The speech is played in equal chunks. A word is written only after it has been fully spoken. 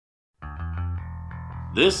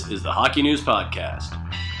This is the Hockey News Podcast.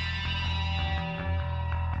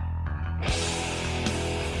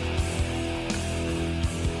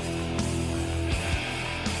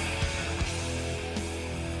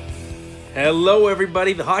 Hello,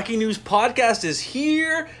 everybody. The Hockey News Podcast is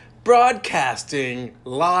here, broadcasting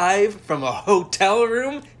live from a hotel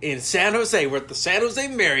room in San Jose. We're at the San Jose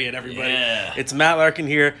Marriott, everybody. Yeah. It's Matt Larkin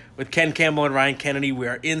here with Ken Campbell and Ryan Kennedy. We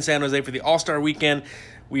are in San Jose for the All-Star Weekend.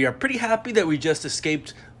 We are pretty happy that we just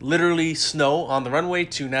escaped literally snow on the runway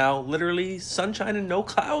to now literally sunshine and no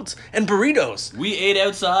clouds and burritos. We ate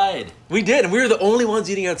outside. We did, and we were the only ones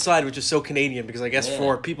eating outside, which is so Canadian because I guess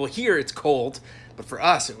for people here it's cold. But for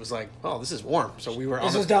us, it was like, oh, this is warm. So we were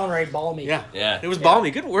This is downright balmy. Yeah. It was balmy.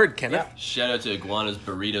 Good word, Kenneth. Yeah. Shout out to Iguana's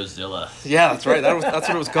Burritozilla. Yeah, that's right. That's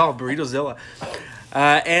what it was called, Burritozilla.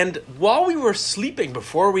 And while we were sleeping,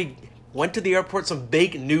 before we went to the airport, some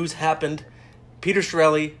big news happened. Peter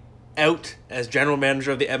Chiarelli out as general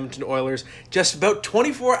manager of the Edmonton Oilers just about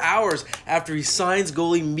 24 hours after he signs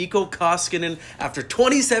goalie Mikko Koskinen after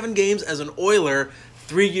 27 games as an Oiler,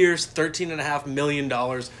 3 years, $13.5 million.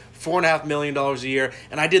 $4.5 million a year,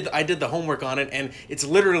 and I did the homework on it, and it's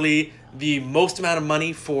literally the most amount of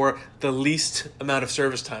money for the least amount of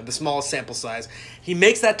service time, the smallest sample size. He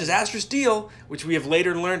makes that disastrous deal, which we have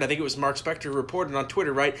later learned, I think it was Mark Spector who reported on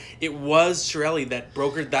Twitter, right? It was Chiarelli that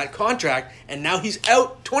brokered that contract, and now he's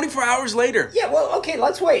out 24 hours later. Yeah, well, okay,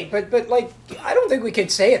 let's wait. But like, I don't think we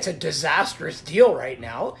could say it's a disastrous deal right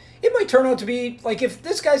now. It might turn out to be, like, if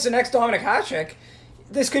this guy's the next Dominik Hasek,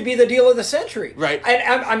 this could be the deal of the century, right?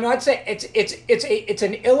 And I'm not saying it's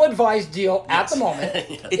an ill-advised deal at the moment.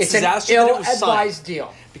 It's an ill-advised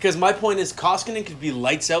deal. Because my point is, Koskinen could be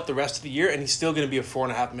lights out the rest of the year, and he's still going to be a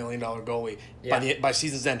 $4.5 million goalie by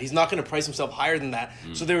season's end. He's not going to price himself higher than that.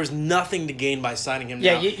 So there was nothing to gain by signing him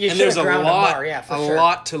now. You and there's a sure.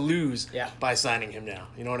 lot to lose by signing him now.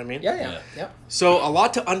 You know what I mean? Yeah. So a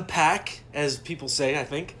lot to unpack, as people say. I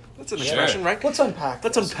think. That's an expression, right? Let's unpack.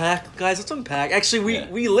 Let's unpack, guys. Let's unpack. Actually,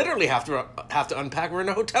 we literally have to unpack. We're in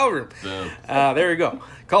a hotel room. There you go.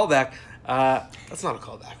 Callback. That's not a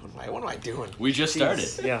callback. What am I doing? We just started.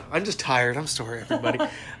 Yeah, I'm just tired. I'm sorry, everybody.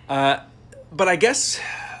 But I guess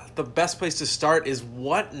the best place to start is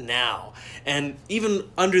what now? And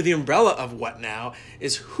even under the umbrella of what now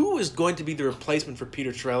is who is going to be the replacement for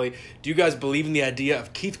Peter Chiarelli? Do you guys believe in the idea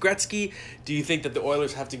of Keith Gretzky? Do you think that the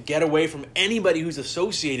Oilers have to get away from anybody who's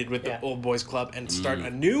associated with the Old Boys Club and start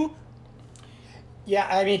anew? Yeah,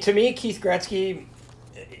 I mean, to me, Keith Gretzky,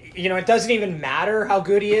 it doesn't even matter how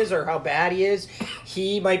good he is or how bad he is.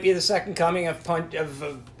 He might be the second coming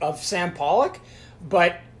of Sam Pollock,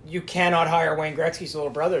 but you cannot hire Wayne Gretzky's little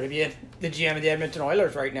brother to be the GM of the Edmonton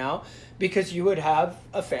Oilers right now because you would have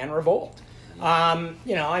a fan revolt. This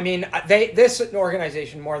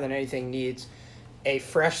organization more than anything needs a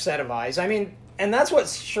fresh set of eyes. I mean, and that's what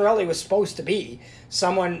Chiarelli was supposed to be,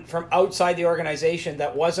 someone from outside the organization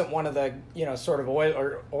that wasn't one of the, sort of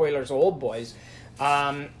Oilers old boys.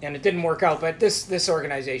 And it didn't work out, but this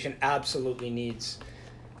organization absolutely needs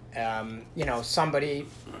somebody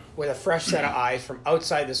with a fresh set of eyes from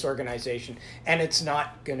outside this organization, and it's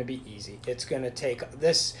not going to be easy. It's going to take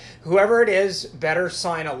whoever it is better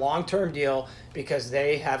sign a long-term deal because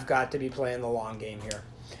they have got to be playing the long game here.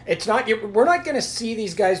 We're not going to see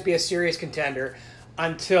these guys be a serious contender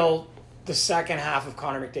until the second half of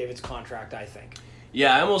Connor McDavid's contract, I think.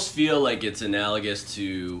 Yeah, I almost feel like it's analogous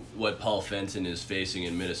to what Paul Fenton is facing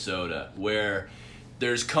in Minnesota, where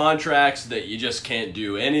there's contracts that you just can't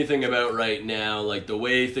do anything about right now, like the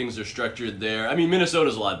way things are structured there. I mean,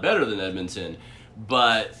 Minnesota's a lot better than Edmonton,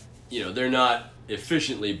 but they're not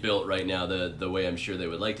efficiently built right now the way I'm sure they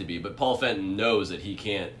would like to be. But Paul Fenton knows that he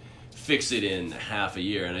can't fix it in half a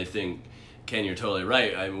year, and I think, Ken, you're totally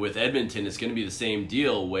right. With Edmonton, it's going to be the same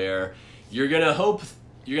deal where you're going to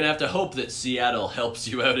have to hope that Seattle helps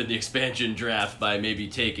you out in the expansion draft by maybe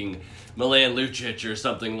taking Milan Lucic or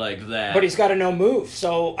something like that. But he's got a no move,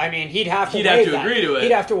 so I mean, he'd have to agree to it.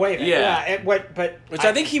 He'd have to waive it. Yeah. Which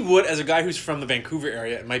I think he would, as a guy who's from the Vancouver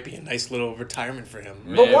area. It might be a nice little retirement for him.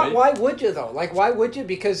 But why would you though? Like, why would you?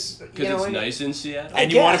 Because it's nice in Seattle,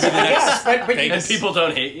 and you want to be the next. And people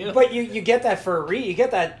don't hate you. But you get that you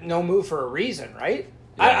get that no move for a reason, right?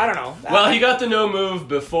 Yeah. I don't know. Well, he got the no move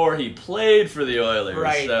before he played for the Oilers,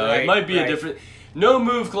 so it might be a different. No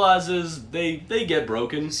move clauses, they get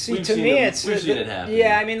broken. See, we've to seen me, we've seen it happen.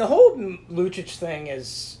 Yeah, I mean, the whole Lucic thing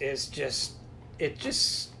is just a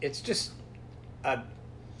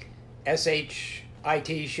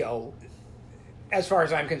SHIT show, as far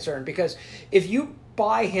as I'm concerned. Because if you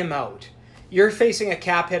buy him out, you're facing a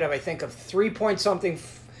cap hit of, I think, of 3 point something,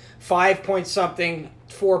 5 point something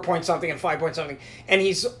 4 point something and 5 point something, and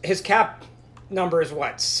his cap number is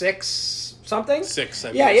what, 6 something? 6,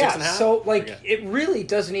 yeah. 6.5? So like it really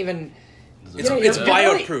doesn't even. It's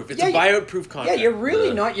buyout proof. It's a buyout proof contract. Yeah, you're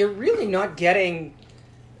really not getting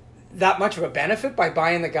that much of a benefit by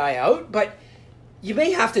buying the guy out, but you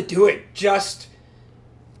may have to do it just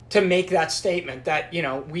to make that statement that,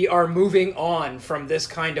 we are moving on from this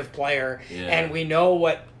kind of player, and we know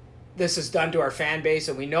what this has done to our fan base,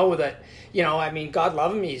 and we know that, God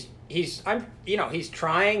love him, he's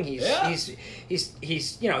trying, he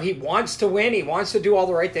wants to win, he wants to do all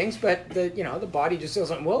the right things, but the body just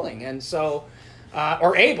isn't willing, and so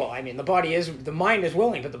or able. I mean, the mind is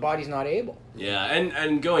willing, but the body's not able. Yeah,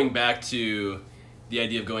 and going back to the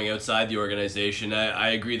idea of going outside the organization,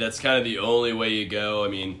 I agree that's kind of the only way you go. I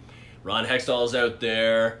mean, Ron Hextall's out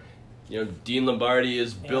there. Dean Lombardi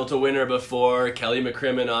has built a winner before. Kelly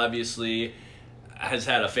McCrimmon obviously has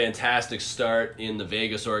had a fantastic start in the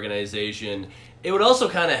Vegas organization. It would also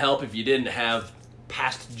kind of help if you didn't have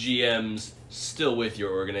past GMs still with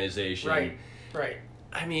your organization. Right.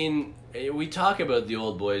 I mean, we talk about the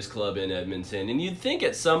old boys club in Edmonton, and you'd think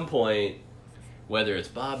at some point, whether it's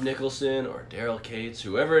Bob Nicholson or Daryl Cates,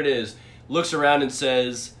 whoever it is, looks around and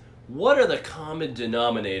says, what are the common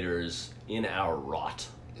denominators in our rot?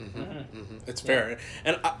 It's fair.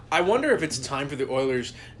 And I wonder if it's time for the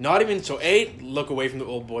Oilers not even so A, look away from the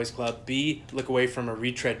old boys club, B, look away from a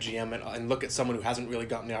retread GM and look at someone who hasn't really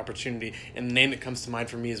gotten the opportunity. And the name that comes to mind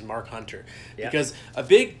for me is Mark Hunter. Because a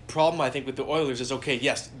big problem I think with the Oilers is, okay,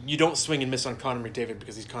 yes, you don't swing and miss on Connor McDavid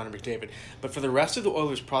because he's Connor McDavid, but for the rest of the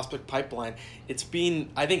Oilers prospect pipeline, it's been,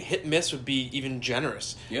 I think hit miss would be even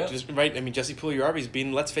generous. Right? I mean, Jesse Puljujarvi's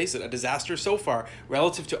been, let's face it, a disaster so far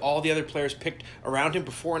relative to all the other players picked around him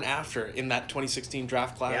before and after in that 2016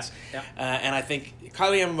 draft class. And I think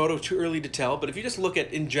Kylie Yamamoto, too early to tell, but if you just look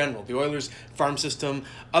at, in general, the Oilers farm system,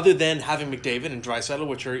 other than having McDavid and Draisaitl,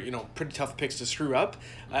 which are, pretty tough picks to screw up,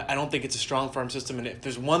 I don't think it's a strong farm system. And if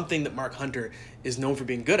there's one thing that Mark Hunter is known for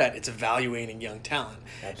being good at, it's evaluating young talent.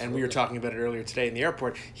 Absolutely. And we were talking about it earlier today in the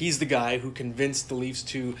airport. He's the guy who convinced the Leafs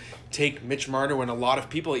to take Mitch Marner when a lot of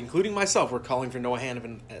people, including myself, were calling for Noah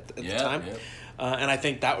Hanifin at the time. And I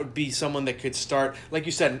think that would be someone that could start, like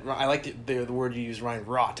you said, I like the word you used, Ryan,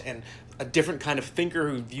 rot, and a different kind of thinker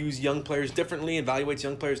who views young players differently, evaluates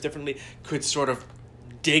young players differently, could sort of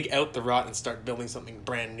dig out the rot and start building something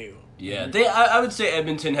brand new. Yeah, I would say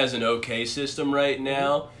Edmonton has an okay system right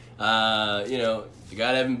now. You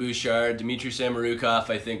got Evan Bouchard, Dmitry Samorukov,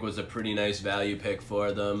 I think was a pretty nice value pick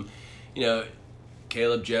for them.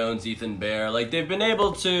 Caleb Jones, Ethan Bear, like they've been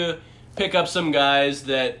able to pick up some guys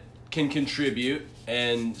that can contribute,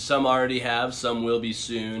 and some already have, some will be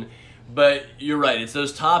soon. But you're right, it's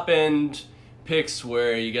those top end picks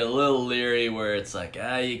where you get a little leery, where it's like,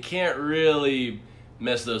 you can't really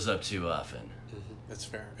mess those up too often. That's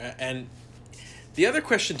fair. And the other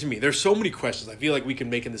question to me, there's so many questions. I feel like we can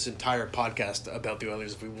make in this entire podcast about the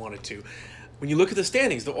Oilers if we wanted to. When you look at the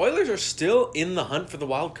standings, the Oilers are still in the hunt for the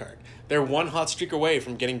wild card. They're one hot streak away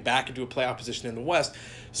from getting back into a playoff position in the West.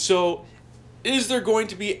 So is there going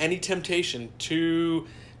to be any temptation to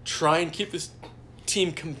try and keep this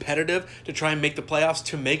team competitive, to try and make the playoffs,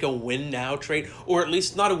 to make a win-now trade, or at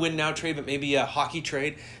least not a win-now trade, but maybe a hockey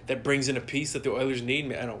trade that brings in a piece that the Oilers need?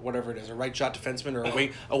 I don't know, whatever it is, a right-shot defenseman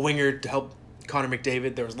or a winger to help Connor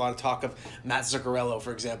McDavid. There was a lot of talk of Matt Zuccarello,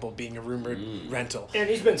 for example, being a rumored rental. And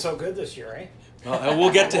he's been so good this year, eh? Well,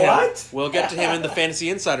 we'll get to him. What? We'll get to him in the Fantasy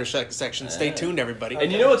Insider section. Stay tuned, everybody.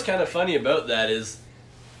 And you know what's kind of funny about that is,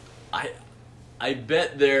 I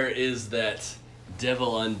bet there is that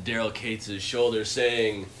devil on Daryl Cates' shoulder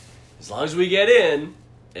saying, as long as we get in,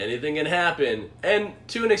 anything can happen. And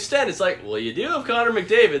to an extent, it's like, well, you do have Connor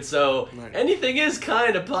McDavid, so anything is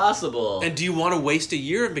kind of possible. And do you want to waste a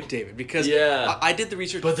year of McDavid? Because I did the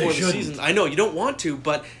research but before the season. I know, you don't want to,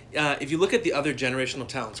 but if you look at the other generational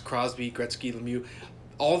talents, Crosby, Gretzky, Lemieux,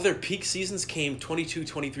 all of their peak seasons came 22,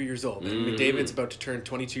 23 years old. And McDavid's about to turn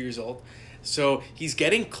 22 years old. So he's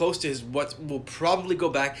getting close to his what will probably go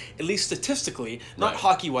back, at least statistically, not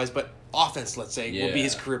hockey-wise, but offense, let's say, will be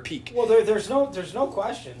his career peak. Well, there's no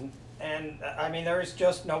question, and I mean there is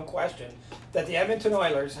just no question that the Edmonton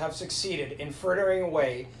Oilers have succeeded in frittering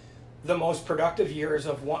away the most productive years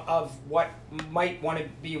of what might want to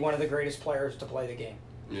be one of the greatest players to play the game.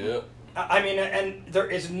 Yeah. I mean, and there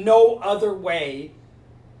is no other way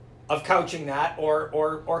of couching that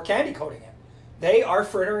or candy coating it. They are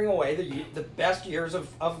frittering away the best years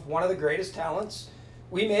of one of the greatest talents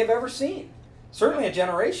we may have ever seen. Certainly a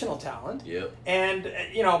generational talent. Yep. And,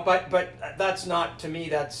 but that's not, to me,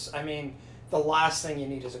 the last thing you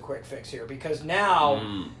need is a quick fix here. Because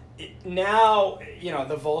now now,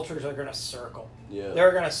 the vultures are going to circle. Yeah.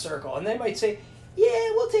 They're going to circle, and they might say,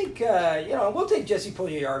 "Yeah, we'll take Jesse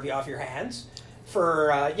Puljujarvi off your hands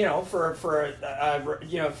for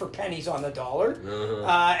for pennies on the dollar."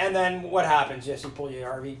 And then what happens? Jesse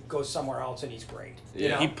Puljujarvi goes somewhere else, and he's great.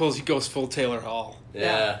 Yeah. He goes full Taylor Hall.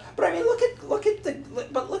 Yeah. But I mean, look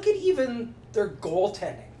at even their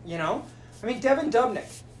goaltending. I mean, Devin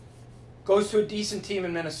Dubnyk goes to a decent team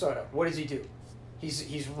in Minnesota. What does he do?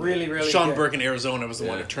 He's really, really Sean good. Burke in Arizona was the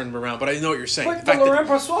one who turned him around, but I know what you're saying. But the fact Laurent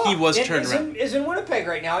that Brossoit he was turned around. is in Winnipeg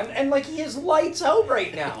right now, and like he is lights out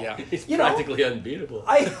right now. Yeah. He's practically unbeatable.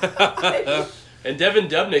 I And Devin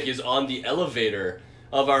Dubnyk is on the elevator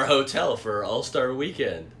of our hotel for All-Star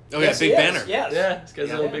Weekend. Oh yes, yeah, big banner. Yes. Yeah, this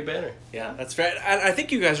guy's on a big banner. Yeah, that's fair. And I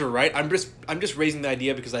think you guys are right. I'm just raising the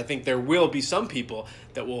idea because I think there will be some people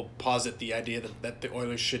that will posit the idea that the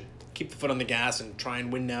Oilers should keep the foot on the gas and try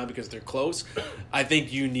and win now because they're close. I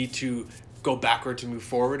think you need to go backward to move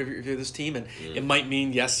forward if you're this team, and it might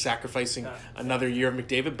mean, yes, sacrificing another year of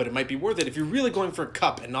McDavid, but it might be worth it if you're really going for a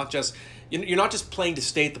cup and not just you're not just playing to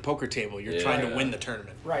stay at the poker table. You're trying to win the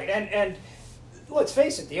tournament. Right, and let's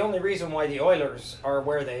face it, the only reason why the Oilers are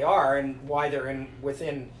where they are and why they're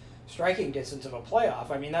within striking distance of a playoff,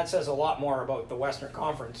 I mean, that says a lot more about the Western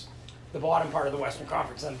Conference, the bottom part of the Western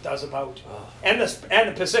Conference, than it does about and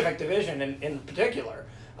the Pacific Division in particular,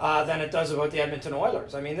 than it does about the Edmonton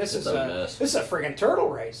Oilers. I mean, this is a friggin' turtle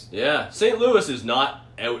race. Yeah, St. Louis is not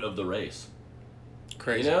out of the race.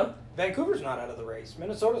 Crazy. Vancouver's not out of the race.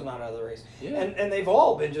 Minnesota's not out of the race. Yeah. And they've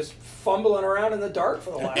all been just fumbling around in the dark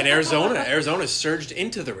for the last. And Arizona surged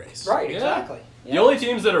into the race. Right, exactly. The only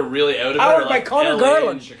teams that are really out of it Powered are by like Connor LA Garland.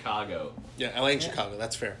 and Chicago. Yeah, LA and Chicago.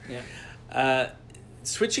 That's fair. Yeah.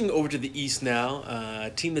 Switching over to the East now, a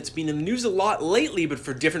team that's been in the news a lot lately, but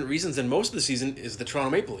for different reasons than most of the season, is the Toronto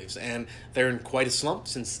Maple Leafs. And they're in quite a slump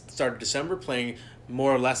since the start of December, playing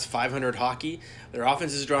more or less 500 hockey. Their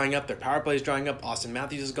offense is drying up, their power play is drying up, Austin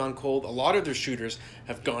Matthews has gone cold, a lot of their shooters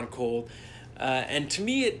have gone cold. And to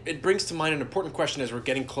me, it brings to mind an important question as we're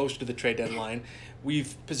getting closer to the trade deadline.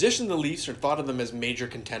 We've positioned the Leafs or thought of them as major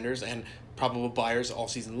contenders and probable buyers all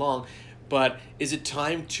season long. But is it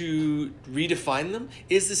time to redefine them?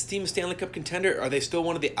 Is this team a Stanley Cup contender? Are they still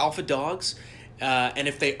one of the alpha dogs? And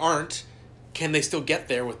if they aren't, can they still get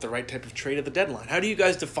there with the right type of trade at the deadline? How do you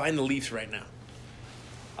guys define the Leafs right now?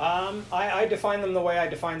 I define them the way I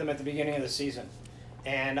defined them at the beginning of the season.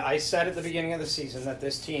 And I said at the beginning of the season that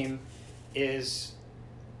this team is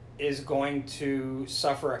going to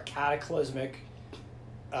suffer a cataclysmic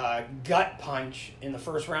gut punch in the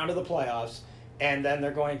first round of the playoffs, and then they're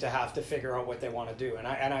going to have to figure out what they want to do. And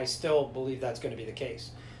I still believe that's going to be the case,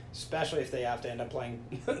 especially if they have to end up playing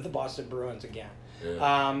the Boston Bruins again.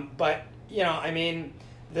 Yeah. But, I mean,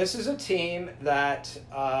 this is a team that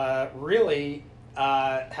really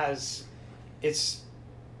has it's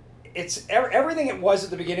everything it was at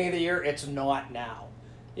the beginning of the year. It's not now.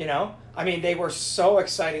 I mean, they were so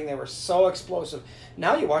exciting. They were so explosive.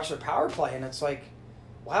 Now you watch their power play, and it's like,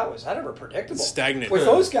 wow, is that ever predictable? It's stagnant. With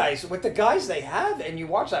those guys, with the guys they have, and you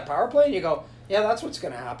watch that power play, and you go, yeah, that's what's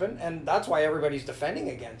going to happen, and that's why everybody's defending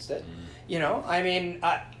against it. I mean,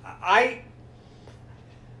 I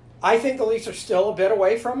think the Leafs are still a bit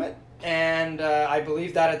away from it. And I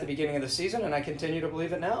believed that at the beginning of the season, and I continue to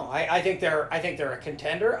believe it now. I think they're a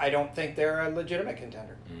contender. I don't think they're a legitimate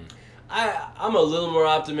contender. I'm a little more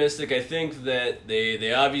optimistic. I think that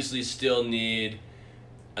they obviously still need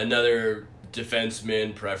another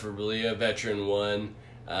defenseman, preferably a veteran one,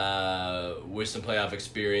 with some playoff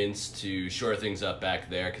experience to shore things up back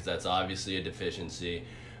there, because that's obviously a deficiency.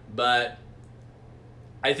 But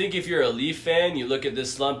I think if you're a Leaf fan, you look at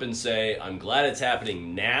this slump and say, I'm glad it's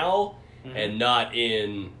happening now and not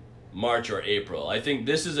in March or April. I think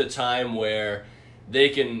this is a time where they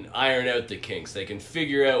can iron out the kinks. They can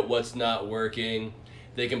figure out what's not working.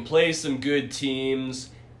 They can play some good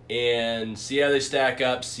teams and see how they stack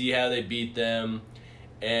up, see how they beat them.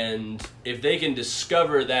 And if they can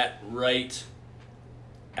discover that right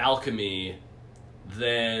alchemy,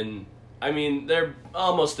 then, I mean, they're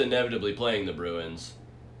almost inevitably playing the Bruins.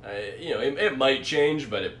 It might change,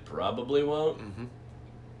 but it probably won't. Mm-hmm.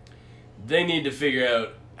 They need to figure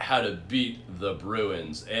out how to beat the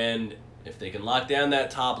Bruins. And if they can lock down that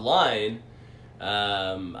top line,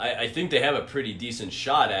 I think they have a pretty decent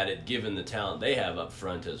shot at it, given the talent they have up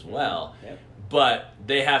front as well. Yep. But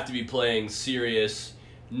they have to be playing serious,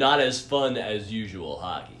 not as fun as usual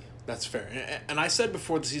hockey. That's fair. And I said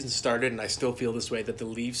before the season started, and I still feel this way, that the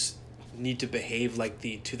Leafs need to behave like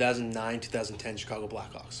the 2009-2010 Chicago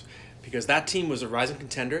Blackhawks, because that team was a rising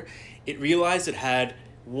contender. It realized it had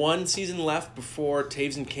one season left before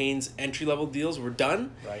Taves and Kane's entry-level deals were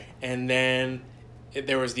done. Right. And then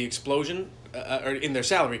there was the explosion in their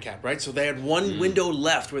salary cap, right? So they had one window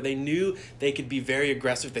left where they knew they could be very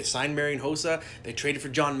aggressive. They signed Marian Hossa. They traded for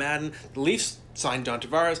John Madden. The Leafs signed John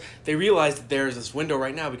Tavares. They realized that there's this window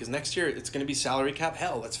right now because next year it's going to be salary cap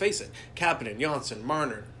hell. Let's face it. Kapanen, Johnsson,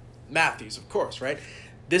 Marner, Matthews, of course, right?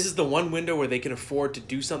 This is the one window where they can afford to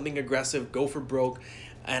do something aggressive, go for broke,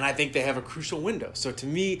 and I think they have a crucial window. So to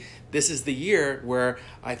me, this is the year where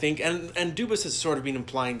I think, and Dubas has sort of been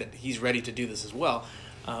implying that he's ready to do this as well,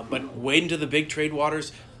 but wade into the big trade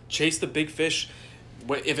waters, chase the big fish.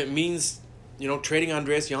 If it means, trading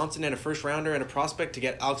Andreas Johnsson and a first rounder and a prospect to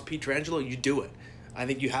get Alex Pietrangelo, you do it. I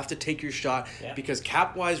think you have to take your shot because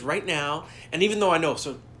cap-wise right now, and even though I know,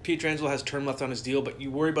 so Pietrangelo has term left on his deal, but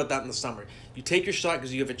you worry about that in the summer. You take your shot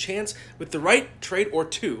because you have a chance with the right trade or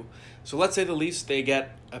two. So let's say the Leafs, they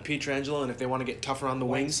get a Pietrangelo, and if they want to get tougher on the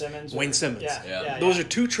wings, Wayne Simmons. Those are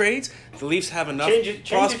two trades. The Leafs have enough prospects.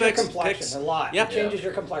 Changes your complexion picks. a lot. Yeah. It changes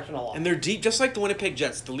your complexion a lot. And they're deep, just like the Winnipeg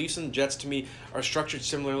Jets. The Leafs and Jets, to me, are structured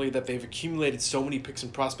similarly that they've accumulated so many picks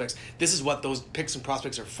and prospects. This is what those picks and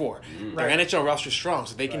prospects are for. Their NHL roster is strong,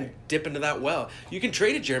 so they can dip into that well. You can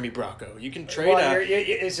trade a Jeremy Bracco. You can trade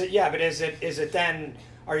but is it then...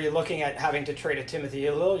 Are you looking at having to trade a Timothy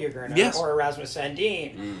Liljegren or Erasmus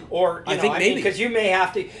Sandin, or maybe because you may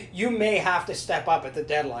have to step up at the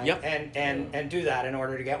dedeadline and do that in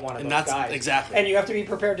order to get one of those guys. Exactly. And you have to be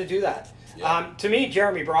prepared to do that. Yeah. To me,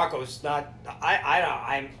 Jeremy Bracco's not. I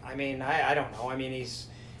don't know. I mean,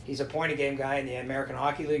 he's a point a game guy in the American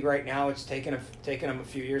Hockey League right now. It's taken him a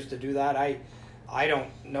few years to do that. I don't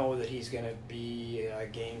know that he's going to be a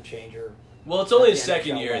game changer. Well, it's only his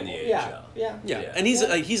second year in the AHL. Yeah. And he's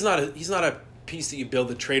not a piece that you build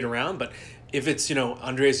a trade around, but if it's,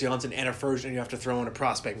 Andreas Johnsson and a first and you have to throw in a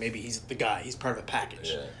prospect, maybe he's the guy. He's part of a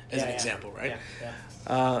package, as an example, right?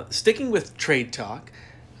 Sticking with trade talk,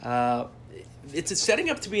 it's setting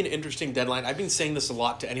up to be an interesting deadline. I've been saying this a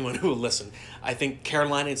lot to anyone who will listen. I think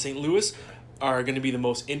Carolina and St. Louis are going to be the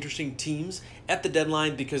most interesting teams at the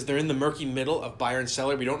deadline because they're in the murky middle of buyer and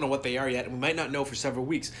seller. We don't know what they are yet, and we might not know for several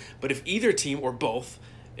weeks. But if either team or both,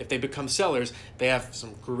 if they become sellers, they have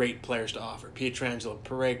some great players to offer. Pietrangelo,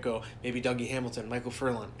 Parayko, maybe Dougie Hamilton, Michael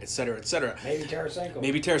Furlan, et cetera, et cetera. Maybe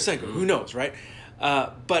Tarasenko. Mm-hmm. Who knows, right?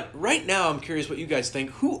 But right now, I'm curious what you guys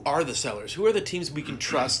think. Who are the sellers? Who are the teams we can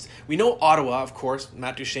trust? We know Ottawa, of course.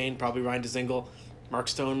 Matt Duchene, probably Ryan Dzingel, Mark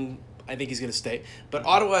Stone. I think he's going to stay. But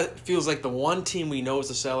Ottawa feels like the one team we know is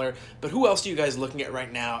a seller. But who else are you guys looking at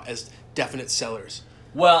right now as definite sellers?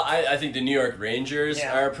 Well, I think the New York Rangers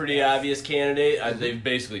are a pretty obvious candidate. They've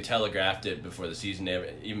basically telegraphed it before the season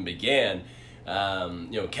even began.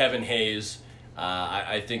 Kevin Hayes,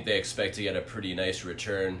 I think they expect to get a pretty nice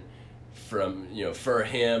return from for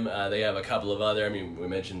him. They have a couple of other. We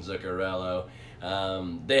mentioned Zuccarello.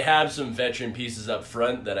 They have some veteran pieces up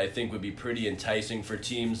front that I think would be pretty enticing for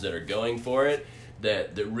teams that are going for it,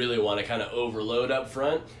 that really want to kind of overload up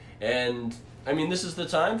front. And, this is the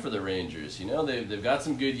time for the Rangers. They've got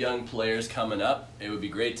some good young players coming up. It would be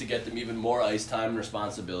great to get them even more ice time and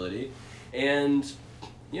responsibility. And,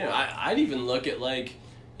 I'd even look at,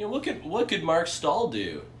 what could Mark Stahl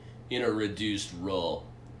do in a reduced role,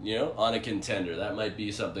 on a contender? That might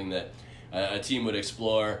be something that a team would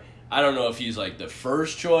explore. I don't know if he's the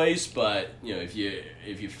first choice, but if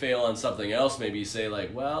you fail on something else, maybe you say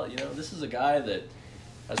this is a guy that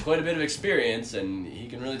has quite a bit of experience and he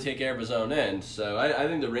can really take care of his own end. So I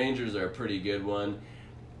think the Rangers are a pretty good one.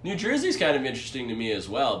 New Jersey's kind of interesting to me as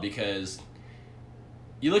well because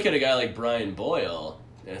you look at a guy like Brian Boyle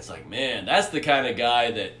and it's man, that's the kind of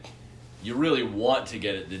guy that you really want to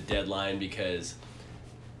get at the deadline because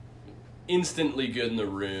instantly good in the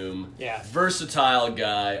room, versatile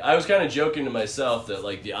guy. I was kind of joking to myself that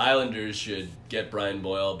the Islanders should get Brian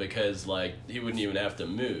Boyle because he wouldn't even have to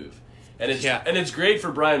move, and it's great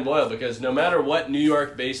for Brian Boyle because no matter what New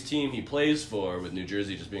York-based team he plays for, with New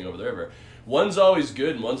Jersey just being over the river, one's always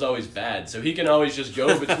good and one's always bad, so he can always just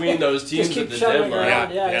go between those teams at the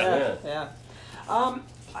deadline.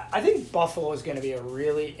 I think Buffalo is going to be a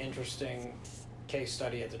really interesting case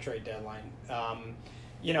study at the trade deadline.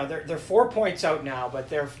 They're 4 points out now, but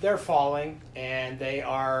they're falling, and they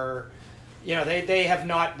are, they have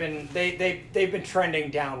not been they've been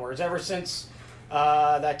trending downwards ever since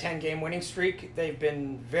that 10-game winning streak. They've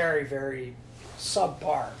been very, very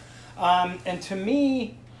subpar, and to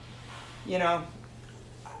me,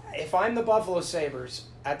 if I'm the Buffalo Sabres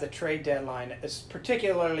at the trade deadline,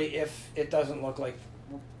 particularly if it doesn't look like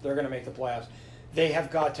they're going to make the playoffs, they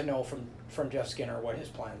have got to know from Jeff Skinner what his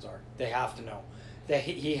plans are. They have to know. that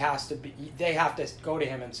he has to be. They have to go to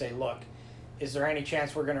him and say, "Look, is there any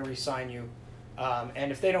chance we're going to re-sign you?"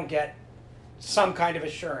 And if they don't get some kind of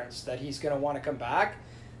assurance that he's going to want to come back,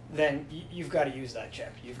 then you've got to use that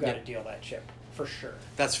chip. You've got to deal that chip for sure.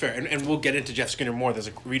 That's fair, and we'll get into Jeff Skinner more. There's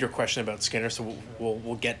a reader question about Skinner, so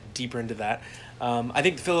we'll get deeper into that. I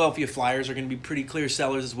think the Philadelphia Flyers are going to be pretty clear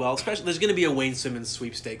sellers as well. Especially, there's going to be a Wayne Simmons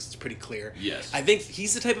sweepstakes. It's pretty clear. Yes, I think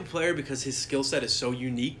he's the type of player because his skill set is so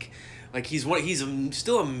unique. Like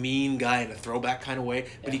still a mean guy in a throwback kind of way,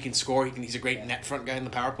 but he can score. He's a great net front guy in the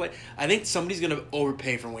power play. I think somebody's going to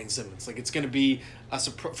overpay for Wayne Simmons. Like it's going to be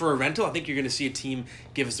for a rental. I think you're going to see a team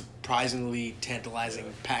give a surprisingly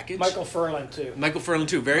tantalizing package. Michael Furlan too.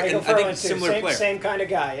 I think similar player. Same kind of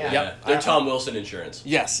guy. Yeah. Yep. They're Tom Wilson insurance.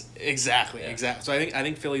 Yes, exactly. So I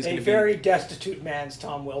think Philly's going to be a very destitute man's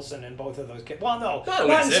Tom Wilson in both of those cases. Well, no,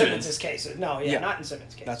 not in Simmons' cases. No, not in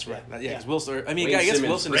Simmons' case. That's right. Because Wilson. I mean, I guess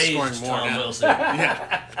Wilson is scoring more Tom now.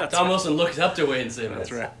 Wilson. Tom Wilson looked up to Wayne Simmons.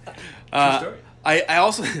 That's right. True story. I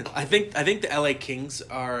also I think the LA Kings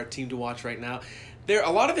are a team to watch right now. A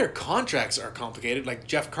lot of their contracts are complicated. Like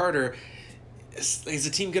Jeff Carter, is the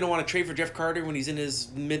team going to want to trade for Jeff Carter when he's in his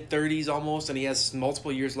mid-30s almost and he has multiple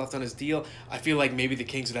years left on his deal? I feel like maybe the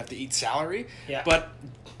Kings would have to eat salary. Yeah. But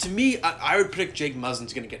to me, I would predict Jake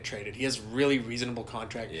Muzzin's going to get traded. He has a really reasonable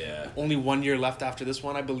contract. Yeah. Only 1 year left after this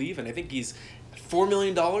one, I believe, and I think he's $4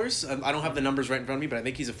 million. I don't have the numbers right in front of me, but I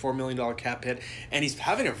think he's a $4 million cap hit, and he's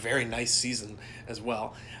having a very nice season as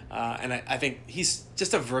well. And I think he's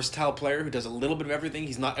just a versatile player who does a little bit of everything.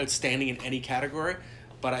 He's not outstanding in any category,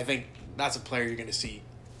 but I think that's a player you're going to see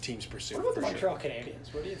teams pursue. What about the Montreal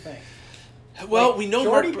Canadiens? What do you think? Well, we know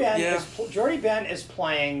Jordy Ben is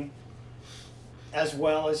playing as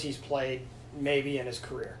well as he's played maybe in his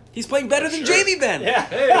career. He's playing better than Jamie Benn. Yeah.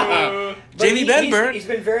 Hey. Jamie Benn. He's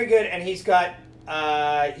been very good, and he's got.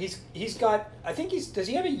 He's got. I think does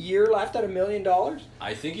he have a year left at $1 million?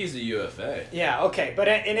 I think he's a UFA. Yeah. Okay. But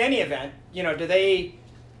in any event, do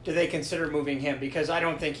they consider moving him? Because I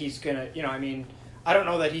don't think he's gonna. I don't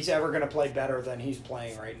know that he's ever gonna play better than he's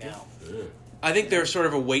playing right now. I think they're sort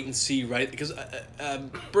of a wait and see, right? Because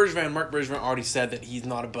Mark Bergevin already said that he's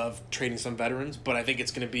not above trading some veterans, but I think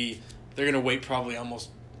it's going to be they're going to wait probably almost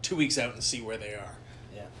 2 weeks out and see where they are.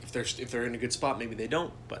 Yeah. If they're in a good spot, maybe they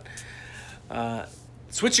don't. But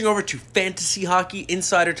switching over to fantasy hockey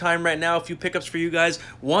insider time right now. A few pickups for you guys.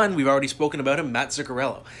 One, we've already spoken about him, Matt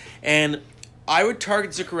Zuccarello, and I would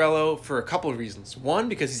target Zuccarello for a couple of reasons. One,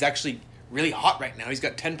 because he's actually really hot right now. He's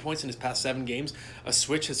got 10 points in his past 7 games. A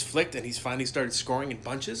switch has flicked, and he's finally started scoring in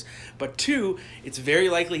bunches. But 2, it's very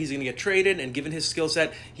likely he's going to get traded, and given his skill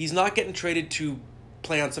set, he's not getting traded to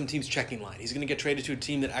play on some team's checking line. He's going to get traded to a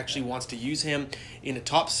team that actually wants to use him in a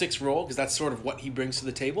top 6 role, because that's sort of what he brings to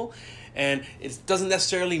the table. And it doesn't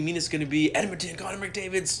necessarily mean it's going to be Edmonton, Connor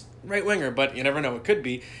McDavid's right winger, but you never know. It could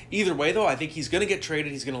be. Either way, though, I think he's going to get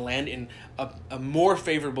traded. He's going to land in a more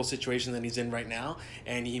favorable situation than he's in right now,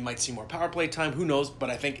 and he might see more power play time. Who knows? But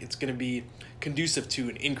I think it's going to be conducive to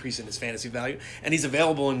an increase in his fantasy value, and he's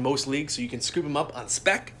available in most leagues, so you can scoop him up on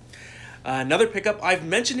spec. Another pickup, I've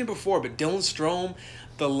mentioned him before, but Dylan Strome,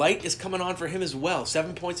 the light is coming on for him as well.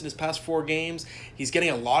 7 points in his past 4 games. He's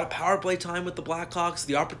getting a lot of power play time with the Blackhawks.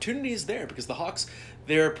 The opportunity is there because the Hawks,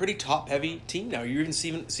 they're a pretty top-heavy team now. You're even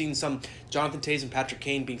seeing some Jonathan Toews and Patrick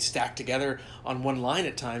Kane being stacked together on one line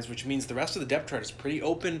at times, which means the rest of the depth chart is pretty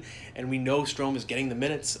open, and we know Strome is getting the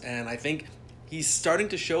minutes, and I think he's starting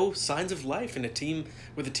to show signs of life in a team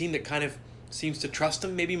that kind of seems to trust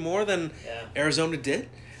him maybe more than Arizona did.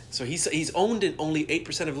 So he's owned in only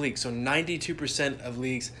 8% of leagues. So 92% of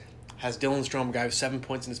leagues has Dylan Strome, a guy with 7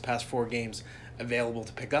 points in his past 4 games, available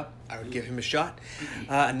to pick up. I would give him a shot.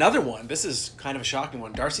 Another one, this is kind of a shocking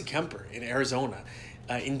one, Darcy Kemper in Arizona.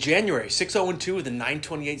 In January, 6-0-2 with a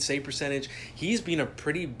 .928 save percentage. He's been a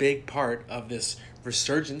pretty big part of this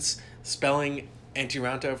resurgence. Spelling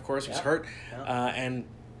Antti-Raanta, of course, was hurt. And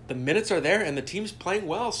the minutes are there, and the team's playing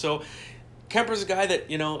well. So Kemper's a guy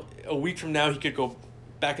that, a week from now he could go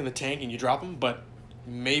back in the tank and you drop him, but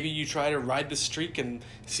maybe you try to ride the streak and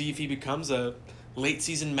see if he becomes a late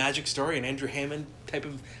season magic story, an Andrew Hammond type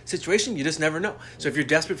of situation. You just never know. So if you're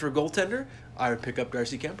desperate for a goaltender, I would pick up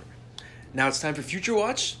Darcy Kemper. Now it's time for Future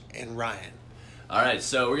Watch and Ryan. All right,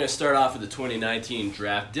 so we're going to start off with the 2019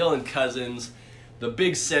 draft. Dylan Cousins, the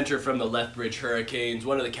big center from the Lethbridge Hurricanes,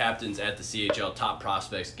 one of the captains at the CHL Top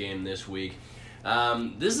Prospects game this week.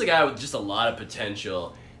 This is a guy with just a lot of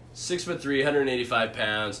potential. 6'3", 185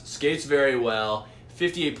 pounds, skates very well,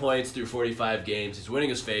 58 points through 45 games. He's winning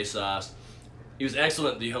his faceoffs. He was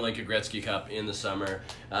excellent at the Holinka Gretzky Cup in the summer.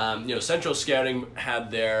 Central Scouting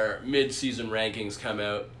had their mid-season rankings come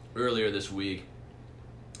out earlier this week.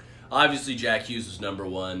 obviously Jack Hughes was number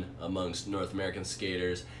one amongst North American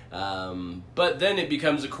skaters. But then it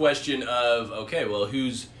becomes a question of, okay, well,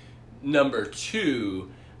 who's number two?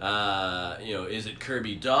 Is it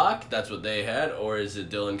Kirby Doc? That's what they had, or is it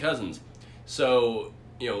Dylan Cousins? So,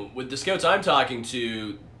 with the scouts I'm talking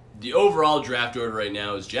to, the overall draft order right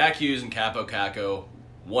now is Jack Hughes and Capo Caco,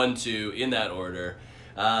 1, 2, in that order.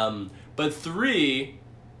 But 3,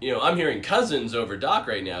 I'm hearing Cousins over Doc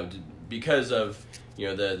right now because of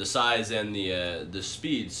the size and the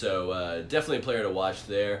speed. So definitely a player to watch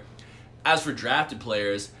there. As for drafted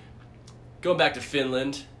players, going back to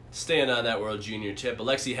Finland, staying on that World Junior tip,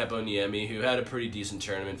 Alexi Heponiemi, who had a pretty decent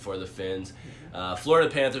tournament for the Finns. Florida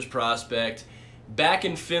Panthers prospect. Back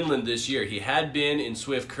in Finland this year, he had been in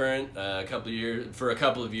Swift Current for a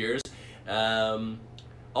couple of years.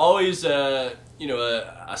 Always a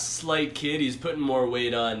slight kid. He's putting more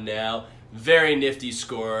weight on now. Very nifty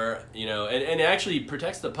scorer, and actually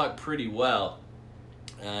protects the puck pretty well.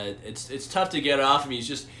 It's tough to get off him.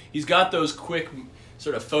 He's got those quick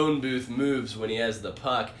sort of phone booth moves when he has the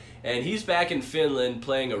puck, and he's back in Finland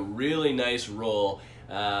playing a really nice role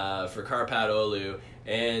for Karpat Oulu.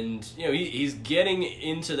 And he's getting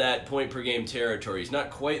into that point per game territory. He's not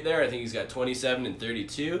quite there. I think he's got 27 and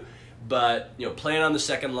 32, but playing on the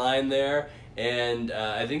second line there, and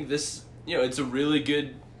I think this it's a really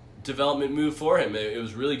good development move for him. It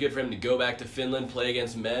was really good for him to go back to Finland, play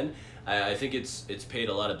against men. I think it's paid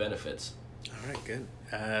a lot of benefits. All right, good.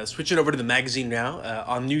 Switching over to the magazine now.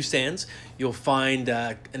 On newsstands, you'll find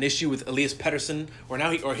an issue with Elias Pettersson,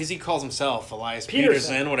 he calls himself Elias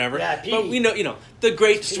Peterson, whatever. Yeah, but we know, the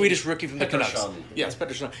great Swedish rookie from the Canucks. Yes,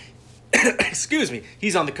 Pettersson. Excuse me.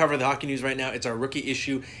 He's on the cover of the Hockey News right now. It's our rookie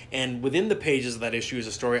issue, and within the pages of that issue is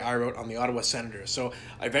a story I wrote on the Ottawa Senators. So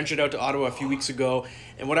I ventured out to Ottawa a few weeks ago,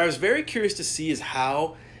 and what I was very curious to see is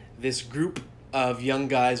how this group of young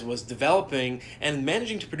guys was developing and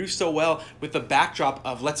managing to produce so well with the backdrop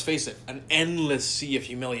of, let's face it, an endless sea of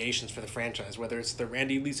humiliations for the franchise, whether it's the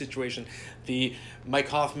Randy Lee situation, the Mike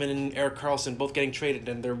Hoffman and Eric Carlson both getting traded,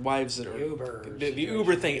 and their wives that are the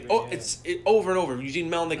Uber thing. It's over and over. Eugene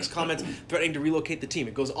Melnick's comments threatening to relocate the team.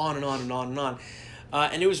 It goes on and on and on and on.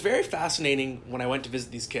 And it was very fascinating when I went to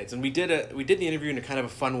visit these kids, and we did the interview in a kind of a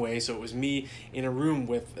fun way. So it was me in a room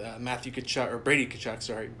with Brady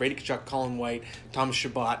Tkachuk, Colin White, Thomas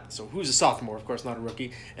Chabot, so who's a sophomore, of course, not a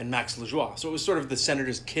rookie, and Max Lajoie. So it was sort of the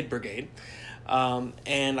Senators' kid brigade.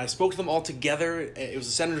 And I spoke to them all together. It was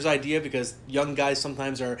the Senators' idea because young guys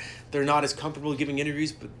sometimes they're not as comfortable giving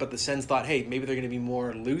interviews, but the Sens thought, hey, maybe they're going to be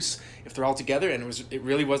more loose if they're all together, and it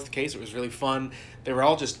really was the case. It was really fun. They were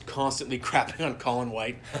all just constantly crapping on Colin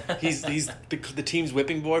White. He's the team's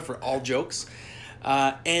whipping boy for all jokes.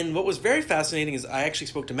 And what was very fascinating is I actually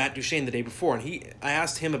spoke to Matt Duchesne the day before, and I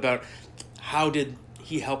asked him about how did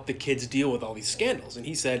he helped the kids deal with all these scandals, and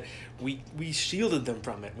he said we shielded them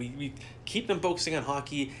from it. We keep them focusing on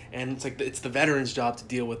hockey, and it's the veterans' job to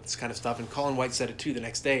deal with this kind of stuff. And Colin White said it too the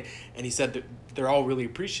next day, and he said that they're all really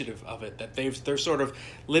appreciative of it, that they're sort of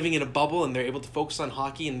living in a bubble and they're able to focus on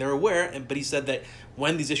hockey and they're aware. But he said that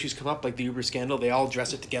when these issues come up, like the Uber scandal, they all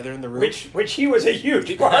address it together in the room. Which he was a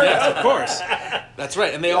huge part of. Yes, of course. That's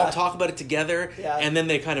right, and they all talk about it together, and then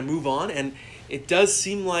they kind of move on. And it does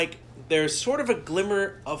seem like there's sort of a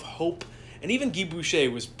glimmer of hope. And even Guy Boucher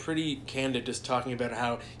was pretty candid, just talking about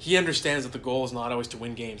how he understands that the goal is not always to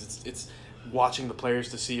win games. It's watching the players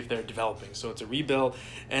to see if they're developing. So it's a rebuild.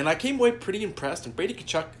 And I came away pretty impressed. And Brady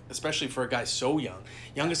Tkachuk, especially for a guy so young,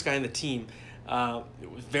 youngest guy in the team, was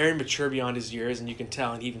very mature beyond his years. And you can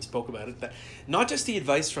tell, and he even spoke about it, that not just the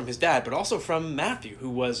advice from his dad, but also from Matthew, who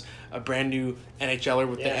was a brand new NHLer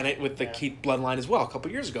with the Keith bloodline as well. A couple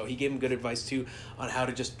years ago, he gave him good advice too on how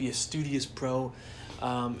to just be a studious pro.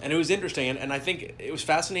 And it was interesting, and I think it was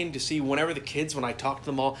fascinating to see whenever the kids, when I talked to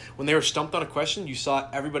them all, when they were stumped on a question, you saw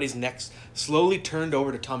everybody's necks slowly turned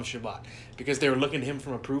over to Thomas Chabot because they were looking to him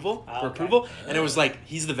for approval, and it was like,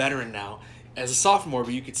 he's the veteran now. As a sophomore,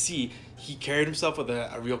 but you could see he carried himself with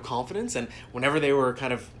a real confidence, and whenever they were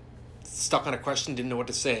kind of stuck on a question, didn't know what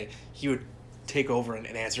to say, he would take over and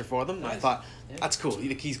answer for them. Nice. And I thought, that's cool.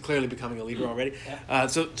 He's clearly becoming a leader already. Yeah.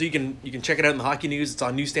 So you can check it out in the Hockey News. It's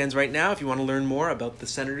on newsstands right now if you want to learn more about the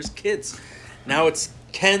Senators' kids. Now it's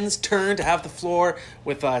Ken's turn to have the floor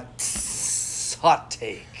with a hot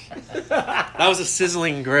take. That was a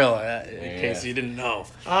sizzling grill, in case you didn't know.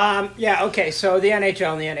 Okay, so the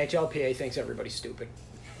NHL and the NHLPA thinks everybody's stupid.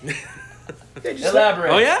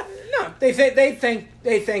 Elaborate. Oh, yeah? No, they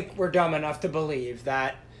think we're dumb enough to believe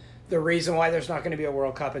that the reason why there's not going to be a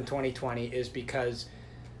World Cup in 2020 is because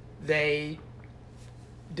they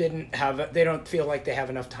don't feel like they have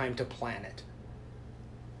enough time to plan it.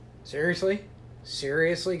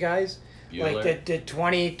 Seriously, guys? Bueller. Like, did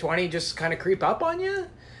 2020 just kind of creep up on you?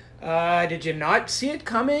 Did you not see it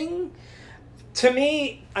coming? To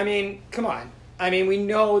me, I mean, come on. I mean, we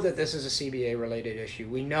know that this is a CBA related issue.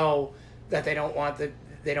 We know that they don't want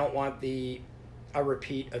a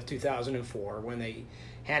repeat of 2004 when they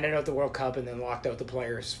handed out the World Cup and then locked out the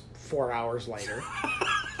players 4 hours later.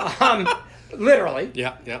 Literally.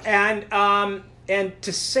 Yeah. And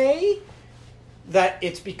to say that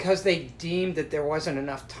it's because they deemed that there wasn't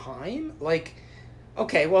enough time, like,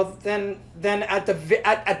 okay, well then at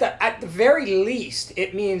the very least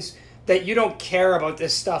it means that you don't care about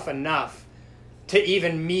this stuff enough to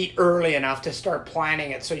even meet early enough to start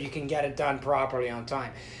planning it so you can get it done properly on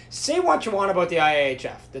time. Say what you want about the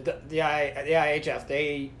IIHF. The IIHF,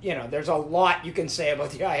 they, there's a lot you can say about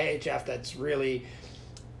the IIHF that's really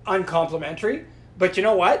uncomplimentary, but you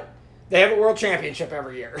know what? They have a world championship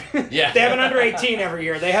every year. Yeah. They have an under-18 every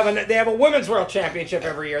year. They have a women's world championship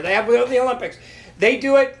every year. They have the Olympics. They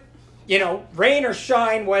do it, rain or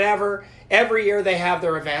shine, whatever. Every year they have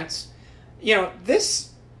their events.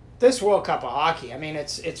 This World Cup of hockey, I mean,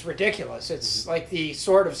 it's ridiculous. It's like the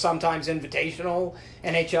sort of sometimes invitational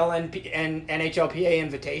NHL and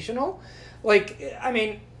NHLPA invitational. Like, I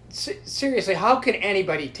mean, seriously, how can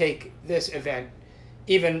anybody take this event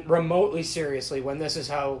even remotely seriously when this is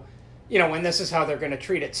how they're going to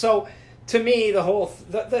treat it? So, to me, the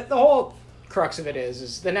whole crux of it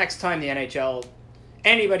is the next time the NHL,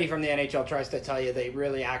 anybody from the NHL tries to tell you they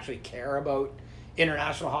really actually care about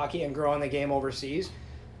international hockey and growing the game overseas,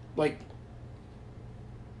 like,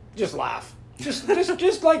 just laugh,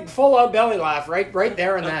 just like full out belly laugh right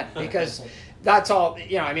there and then, because that's all.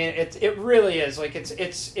 I mean, it really is like it's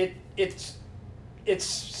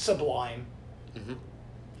sublime. Mm-hmm.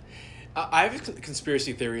 I have a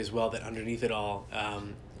conspiracy theory as well that underneath it all,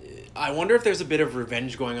 I wonder if there's a bit of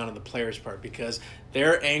revenge going on the players' part, because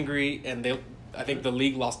they're angry and I think the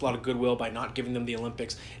league lost a lot of goodwill by not giving them the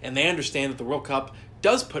Olympics, and they understand that the World Cup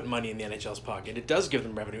does put money in the NHL's pocket. It does give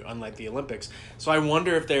them revenue, unlike the Olympics. So I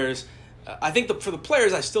wonder if there's... I think for the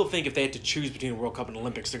players, I still think if they had to choose between World Cup and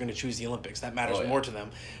Olympics, they're going to choose the Olympics. That matters more to them.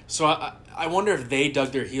 So I wonder if they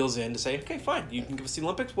dug their heels in to say, okay, fine, you can give us the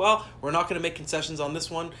Olympics. Well, we're not going to make concessions on this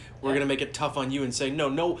one. We're going to make it tough on you and say,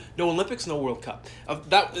 no Olympics, no World Cup.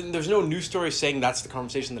 There's no news story saying that's the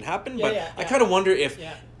conversation that happened, I kind of wonder if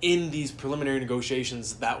in these preliminary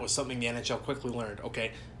negotiations, that was something the NHL quickly learned.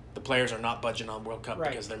 Okay, the players are not budging on World Cup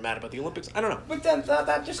because they're mad about the Olympics. I don't know. But then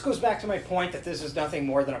that just goes back to my point that this is nothing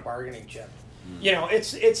more than a bargaining chip.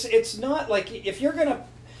 It's not like if you're gonna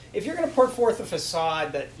put forth a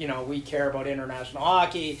facade that we care about international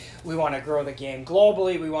hockey, we want to grow the game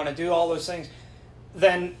globally, we want to do all those things,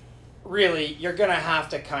 then really you're gonna have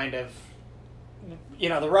to kind of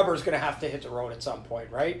the rubber's gonna have to hit the road at some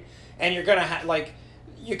point, right? And you're gonna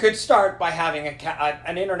you could start by having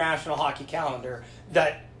an international hockey calendar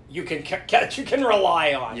that you can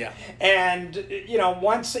rely on. Yeah. And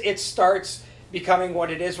once it starts becoming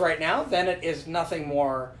what it is right now, then it is nothing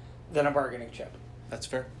more than a bargaining chip. That's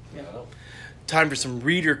fair. Time for some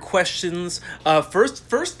reader questions.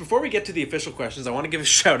 First, before we get to the official questions, I want to give a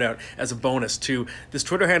shout out as a bonus to this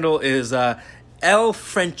Twitter handle is L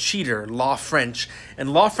Frencheater, Law French.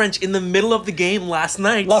 And Law French, in the middle of the game last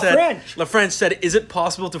night, La French said, is it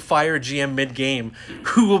possible to fire a GM mid-game?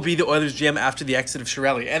 Who will be the Oilers GM after the exit of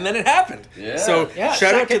Chiarelli? And then it happened. Yeah. So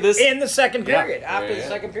shout out to this. In the second period, after the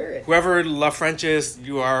second period. Whoever La French is,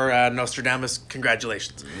 you are Nostradamus.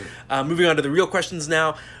 Congratulations. Moving on to the real questions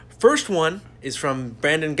now. First one is from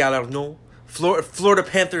Brandon Gallardo, Florida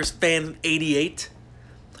Panthers fan 88.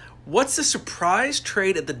 What's the surprise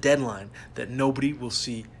trade at the deadline that nobody will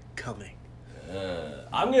see coming?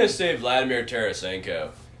 I'm going to say Vladimir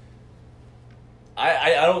Tarasenko.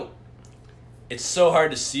 I don't... It's so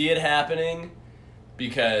hard to see it happening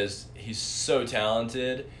because he's so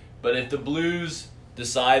talented. But if the Blues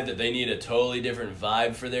decide that they need a totally different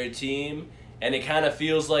vibe for their team, and it kind of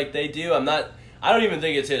feels like they do, I don't even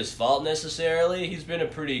think it's his fault necessarily. He's been a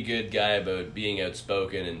pretty good guy about being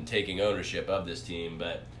outspoken and taking ownership of this team,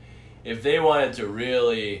 but if they wanted to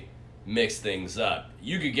really mix things up,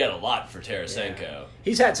 you could get a lot for Tarasenko. Yeah.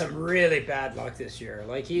 He's had some really bad luck this year.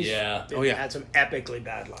 Like he's had some epically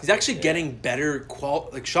bad luck. He's actually getting better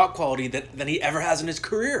shot quality than he ever has in his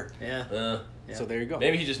career. Yeah. So there you go.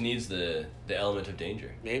 Maybe he just needs the element of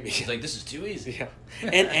danger. Maybe he's like, this is too easy. Yeah.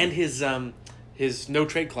 And his no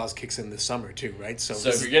trade clause kicks in this summer too, right? So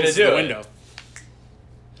if you're gonna do the window.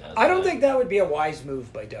 I don't think that would be a wise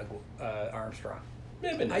move by Doug Armstrong.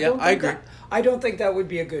 Maybe not. I agree. I don't think that would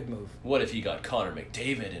be a good move. What if he got Connor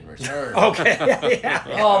McDavid in return? Okay. Yeah.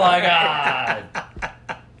 Oh my God.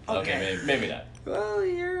 Okay, maybe not. Well,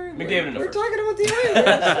 we're McDavid talking about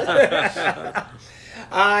the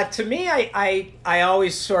Oilers. To me, I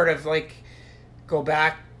always sort of like go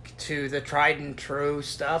back to the tried and true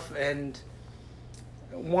stuff, and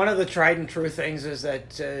one of the tried and true things is that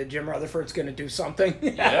Jim Rutherford's going to do something.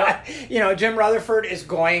 Yeah. Jim Rutherford is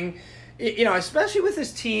going, especially with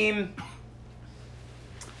his team.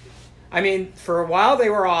 I mean, for a while they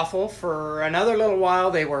were awful. For another little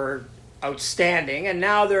while they were outstanding, and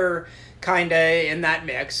now they're kind of in that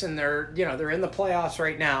mix, and they're in the playoffs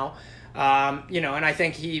right now. And I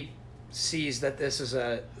think he sees that this is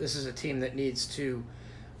a team that needs to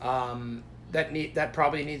that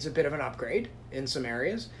probably needs a bit of an upgrade in some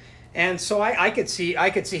areas. And so I could see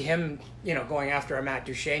him, going after a Matt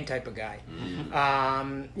Duchene type of guy.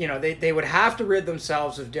 Mm-hmm. They would have to rid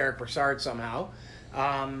themselves of Derek Brassard somehow.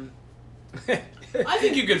 I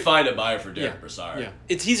think you could find a buyer for Derek Brassard. Yeah,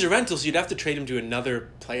 he's a rental, so you'd have to trade him to another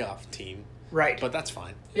playoff team. Right, but that's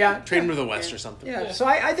fine. Yeah, trade him to the West or something. Yeah. So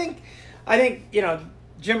I think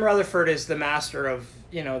Jim Rutherford is the master of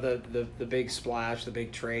the big splash, the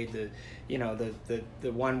big trade,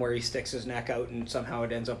 the one where he sticks his neck out and somehow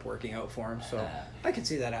it ends up working out for him. So I can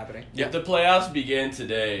see that happening. Yeah. If the playoffs began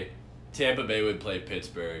today, Tampa Bay would play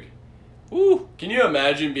Pittsburgh. Ooh, can you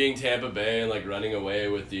imagine being Tampa Bay and running away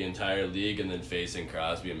with the entire league and then facing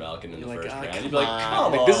Crosby and Malkin in the first round? You'd be like,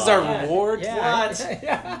 come on. This is our reward? Yeah. What?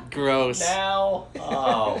 Yeah. Gross. Now?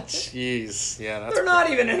 Oh. Jeez. Yeah, that's They're not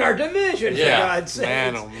even in our division, for God's sake.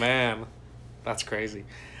 Man, oh man. That's crazy.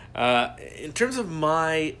 In terms of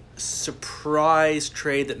my surprise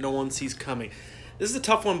trade that no one sees coming, this is a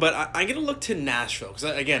tough one, but I'm going to look to Nashville. Because,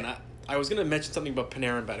 again, I was going to mention something about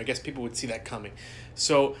Panarin, but I guess people would see that coming.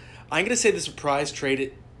 So I'm going to say the surprise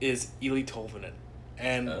trade is Eeli Tolvanen.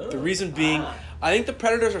 And the reason being, I think the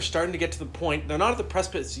Predators are starting to get to the point. They're not at the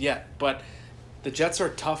precipice yet, but the Jets are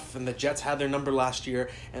tough, and the Jets had their number last year.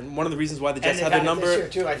 And one of the reasons why the Jets had their number,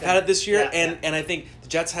 they've had it this year. And I think the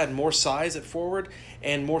Jets had more size at forward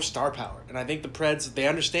and more star power. And I think the Preds, they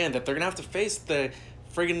understand that they're going to have to face the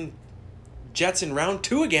friggin' Jets in round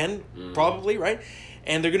 2 again, probably, right?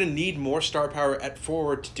 And they're going to need more star power at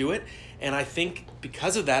forward to do it. And I think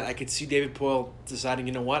because of that, I could see David Poile deciding,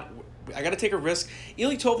 you know what, I got to take a risk.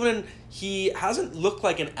 Eeli Tolvanen, he hasn't looked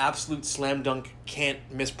like an absolute slam dunk, can't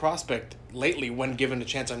miss prospect lately when given a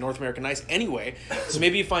chance on North American ice anyway. So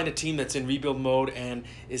maybe you find a team that's in rebuild mode and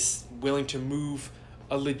is willing to move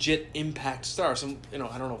a legit impact star. So, I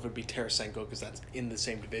don't know if it would be Tarasenko because that's in the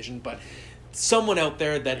same division, but someone out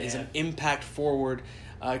there that is an impact forward.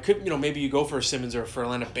 Could maybe you go for a Simmons or a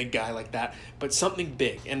Ferland, a big guy like that, but something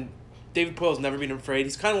big. And David Poile's never been afraid.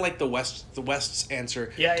 He's kind of like the West's answer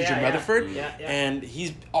to Jim Rutherford. And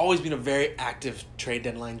he's always been a very active trade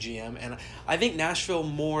deadline GM. And I think Nashville,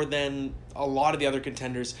 more than a lot of the other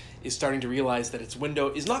contenders, is starting to realize that its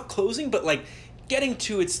window is not closing, but getting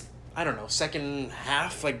to its, second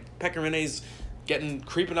half. Pekka Rinne's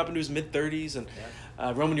creeping up into his mid-30s, and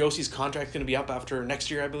Roman Yossi's contract's going to be up after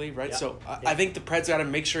next year, I believe, right? So I think the Preds got to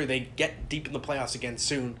make sure they get deep in the playoffs again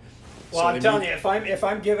soon. Well, I'm telling you, if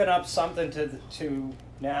I'm giving up something to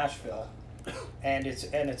Nashville, and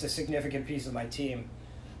it's a significant piece of my team,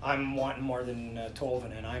 I'm wanting more than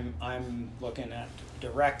Tolvanen. I'm looking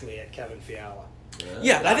directly at Kevin Fiala.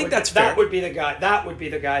 Yeah, I think that's fair. That would be the guy. That would be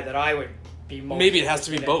the guy that I would be most. Maybe it has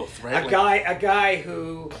to be both, right? A guy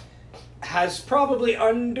who has probably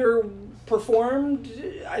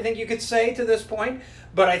underperformed, I think you could say, to this point,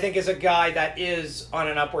 but I think is a guy that is on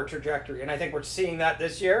an upward trajectory, and I think we're seeing that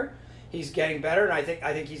this year. He's getting better, and I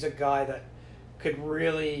think he's a guy that could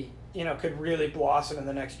really blossom in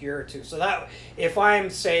the next year or two. So that if I'm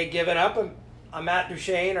giving up a Matt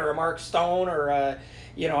Duchene or a Mark Stone or a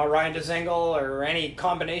Ryan Dzingel or any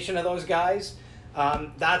combination of those guys,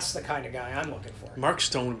 that's the kind of guy I'm looking for. Mark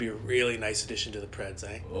Stone would be a really nice addition to the Preds,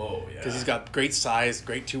 eh? Oh, yeah. Because he's got great size,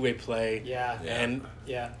 great two-way play. Yeah. And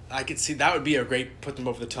I could see that would be a great put them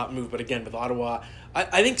over the top move. But again, with Ottawa,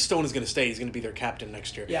 I think Stone is going to stay. He's going to be their captain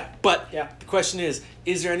next year. Yeah. But the question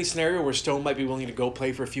is there any scenario where Stone might be willing to go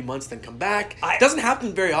play for a few months, then come back? It doesn't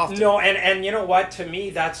happen very often. No, and you know what? To me,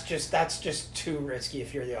 that's just too risky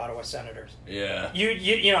if you're the Ottawa Senators. Yeah.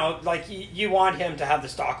 You want him to have the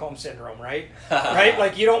Stockholm syndrome, right?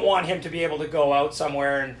 Right? You don't want him to be able to go out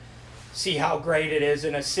somewhere and see how great it is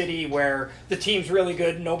in a city where the team's really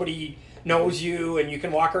good, nobody knows you, and you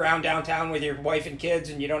can walk around downtown with your wife and kids,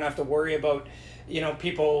 and you don't have to worry about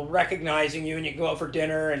people recognizing you, and you can go out for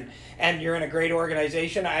dinner, and you're in a great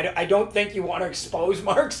organization. I don't think you want to expose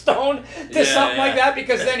Mark Stone to something like that,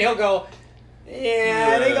 because then he'll go,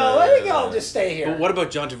 Yeah, I think I'll just stay here. But what about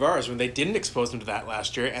John Tavares when they didn't expose him to that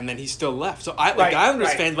last year and then he still left? So the Right, Islanders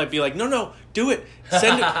right. fans might be like, no, do it.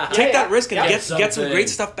 Send it. Take that risk and Yeah. get some Something. great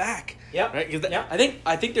stuff back. Yep. Right? 'Cause Yep.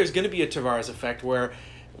 I think there's going to be a Tavares effect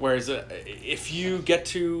whereas if you get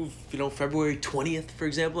to February 20th, for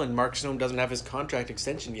example, and Mark Stone doesn't have his contract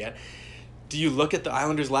extension yet, do you look at the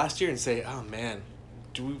Islanders last year and say, oh man,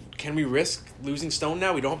 can we risk losing Stone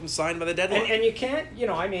now? We don't have him signed by the deadline. And you can't,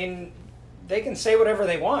 they can say whatever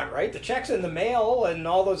they want, right? The check's in the mail and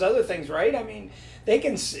all those other things, right? I mean, they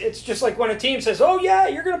can. It's just like when a team says, "Oh yeah,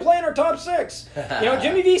 you're going to play in our top 6."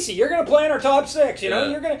 Jimmy Vesey, you're going to play in our top 6.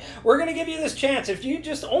 We're going to give you this chance if you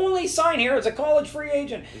just only sign here as a college free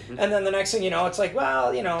agent. Mm-hmm. And then the next thing you know, it's like,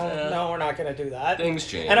 well, no, we're not going to do that. Things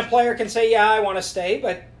change. And a player can say, "Yeah, I want to stay,"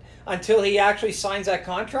 but until he actually signs that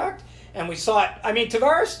contract, and we saw it. I mean,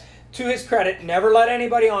 Tavares, to his credit, never let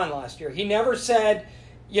anybody on last year. He never said,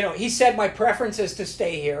 he said my preference is to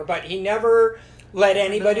stay here, but he never led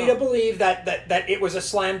anybody to believe that it was a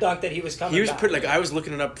slam dunk that he was coming back. He was pretty, I was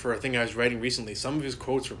looking it up for a thing I was writing recently. Some of his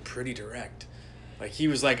quotes were pretty direct. Like, he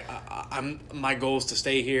was like, my goal is to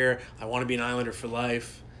stay here. I want to be an Islander for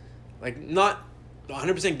life. Like, not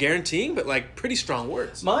 100% guaranteeing, but like pretty strong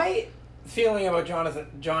words. My feeling about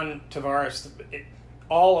John Tavares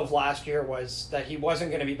all of last year was that he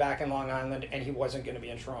wasn't going to be back in Long Island and he wasn't going to be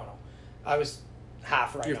in Toronto. I was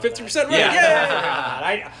half right. You're on 50% that.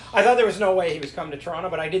 right. Yeah. I thought there was no way he was coming to Toronto,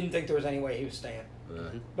 but I didn't think there was any way he was staying.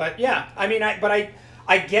 Mm-hmm. But yeah, I mean,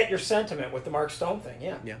 I get your sentiment with the Mark Stone thing.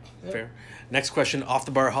 Yeah, fair. Next question, Off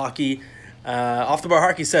the Bar Hockey. Off the Bar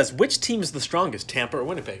Hockey says, which team is the strongest, Tampa or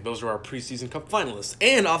Winnipeg? Those are our preseason cup finalists.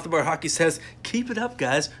 And Off the Bar Hockey says, keep it up,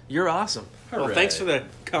 guys. You're awesome. Well, Hooray. thanks for the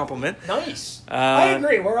compliment. Nice. I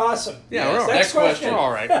agree. We're awesome. Yeah, we're all right. Next question. We're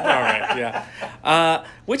all right. Yeah.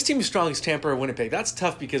 Which team is strongest, Tampa or Winnipeg? That's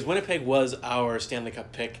tough because Winnipeg was our Stanley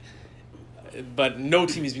Cup pick, but no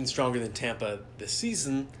team has been stronger than Tampa this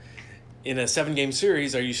season. In a 7-game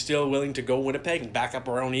series, are you still willing to go Winnipeg and back up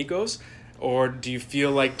our own egos? Or do you feel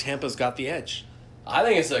like Tampa's got the edge? I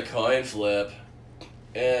think it's a coin flip.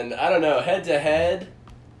 And I don't know, head to head,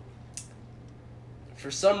 for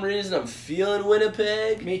some reason I'm feeling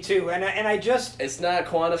Winnipeg. Me too. And I just... It's not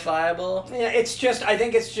quantifiable. Yeah, I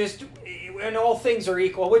think it's just, when all things are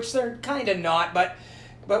equal, which they're kind of not, but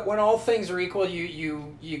when all things are equal,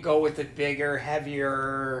 you go with the bigger,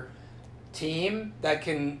 heavier team that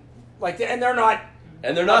can, and they're not...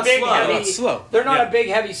 And they're not slow. They're not slow. They're not a big,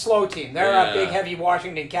 heavy, slow team. They're a Yeah. big, heavy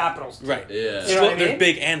Washington Capitals team. Right. Yeah. You know what I They're mean?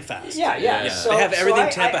 big and fast. Yeah. Yeah. So, They have everything I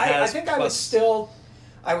Tampa has, I think plus-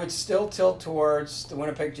 I would still tilt towards the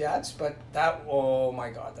Winnipeg Jets, but oh my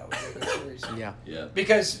God, that would be a good series. Yeah. Yeah.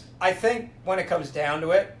 Because I think when it comes down to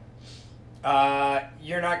it,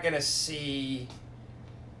 you're not going to see,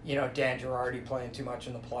 Dan Girardi playing too much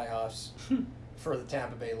in the playoffs for the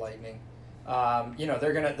Tampa Bay Lightning.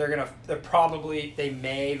 They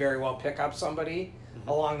may very well pick up somebody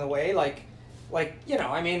along the way.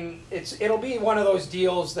 It'll be one of those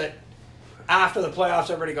deals that after the playoffs,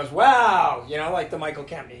 everybody goes, wow, like the Michael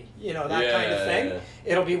Kempney, that kind of thing. Yeah.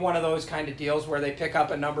 It'll be one of those kind of deals where they pick up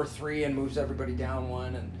a number 3 and moves everybody down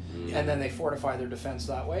one, and then they fortify their defense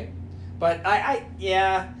that way. But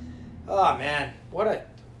oh man,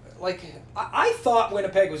 I thought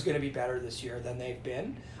Winnipeg was going to be better this year than they've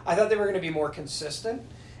been. I thought they were going to be more consistent,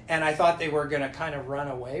 and I thought they were going to kind of run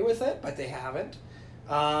away with it, but they haven't.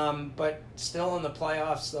 But still in the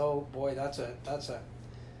playoffs, though, boy, that's a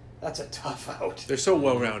tough out. They're so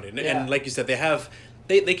well-rounded. Yeah. And like you said,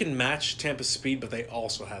 they can match Tampa's speed, but they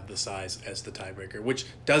also have the size as the tiebreaker, which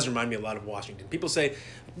does remind me a lot of Washington. People say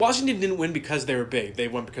Washington didn't win because they were big. They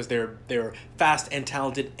won because they were fast and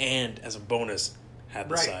talented, and as a bonus, had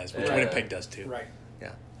the size, which Winnipeg does too. Right.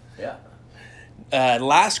 Yeah. Yeah.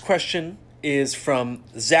 Last question is from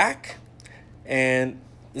Zach, and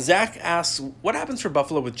Zach asks, what happens for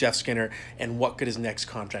Buffalo with Jeff Skinner, and what could his next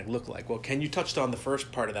contract look like? Well, Ken, you touched on the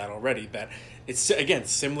first part of that already, that it's, again,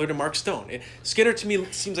 similar to Mark Stone. Skinner, to me,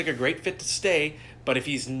 seems like a great fit to stay, but if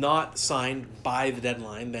he's not signed by the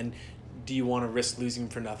deadline, then do you want to risk losing him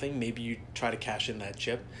for nothing? Maybe you try to cash in that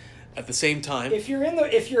chip. At the same time, If you're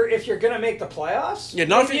gonna make the playoffs, Yeah,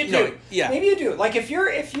 not maybe if you you- do. no, yeah. Maybe you do. Like if you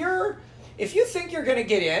think you're gonna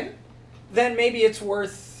get in, then maybe it's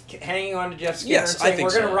worth hanging on to Jeff Skinner Yes, and I saying think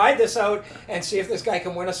we're gonna so. ride this out and see if this guy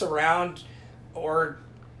can win us around, or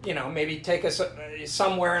maybe take us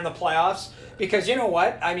somewhere in the playoffs. Because you know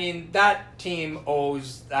what? I mean, that team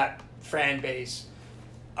owes that fan base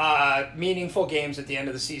meaningful games at the end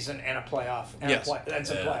of the season and a playoff and, Yes. and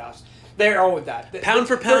some playoffs. They're owed that. Pound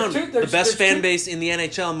for pound, the best there's fan two- base in the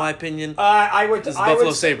NHL, in my opinion. I would. is the I Buffalo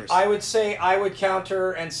would, Sabres. I would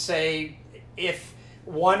counter and say if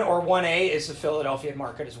 1 or 1A is the Philadelphia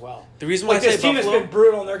market as well. The reason why I this say team Buffalo, has been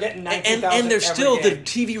brutal, and they're getting 19,000 and they're every still the game.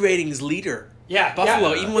 TV ratings leader. Yeah,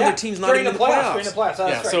 Buffalo, yeah, even when their team's not during even in the the playoffs. playoffs. During the playoffs,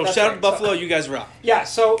 that's right, so that's shout out right. to Buffalo, you guys rock. Yeah,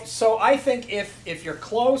 so I think if you're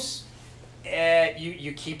close,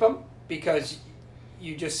 you keep them because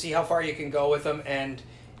you just see how far you can go with them, and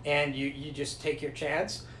you just take your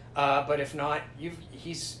chance. But if not,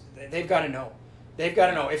 they've got to know. They've got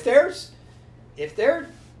to know if they're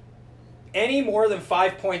any more than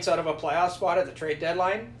 5 points out of a playoff spot at the trade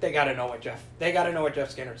deadline, they got to know what Jeff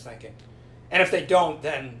Skinner's thinking, and if they don't,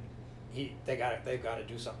 then they've got to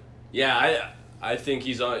do something. Yeah, I think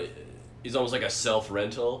he's almost like a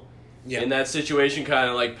self-rental Yeah. in that situation, kind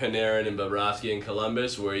of like Panarin and Bobrovsky in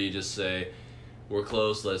Columbus, where you just say, we're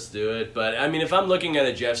close, let's do it. But, I mean, if I'm looking at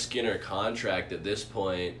a Jeff Skinner contract at this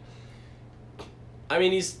point, I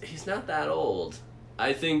mean, he's not that old.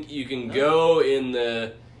 I think you can go in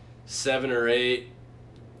the 7 or 8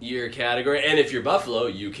 year category, and if you're Buffalo,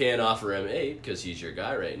 you can offer him 8 because he's your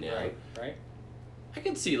guy right now. Right. I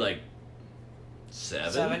can see like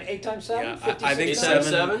 7. 8 times 7? Yeah, 56 I think million? 7,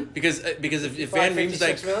 7? because if Van Riemsdyk,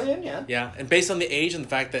 56 million, yeah. yeah, and based on the age and the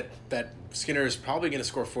fact that Skinner is probably going to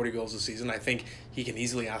score 40 goals this season, I think he can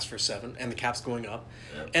easily ask for 7, and the cap's going up.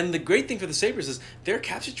 Yep. And the great thing for the Sabres is their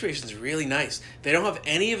cap situation is really nice. They don't have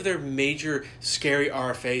any of their major scary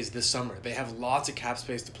RFAs this summer. They have lots of cap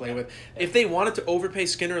space to play with. If they wanted to overpay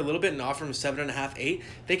Skinner a little bit and offer him 7.5, 8,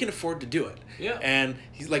 they can afford to do it. Yeah. And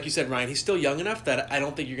he's, like you said, Ryan, he's still young enough that I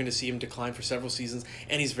don't think you're going to see him decline for several seasons.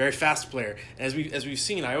 And he's a very fast player. And as we've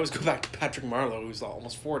seen, I always go back to Patrick Marleau, who's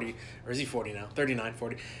almost 40, or is he 40 now? 39,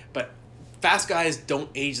 40. But fast guys don't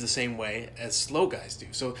age the same way as slow guys do.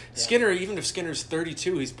 So Skinner, even if Skinner's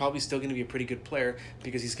 32, he's probably still going to be a pretty good player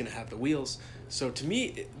because he's going to have the wheels. So to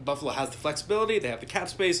me, Buffalo has the flexibility. They have the cap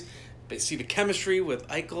space. They see the chemistry with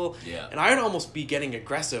Eichel. Yeah. And I would almost be getting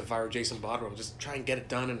aggressive if I were Jason Botterill. Just try and get it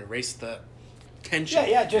done and erase the tension.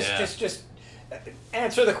 Just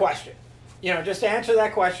answer the question. Just answer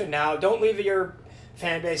that question now. Don't leave your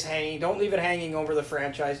fan base hanging. Don't leave it hanging over the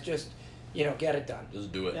franchise. Just, get it done.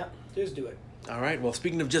 Just do it. Yeah, just do it. All right. Well,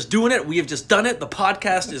 speaking of just doing it, we have just done it. The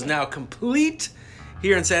podcast is now complete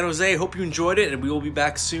here in San Jose. Hope you enjoyed it, and we will be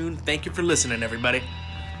back soon. Thank you for listening, everybody.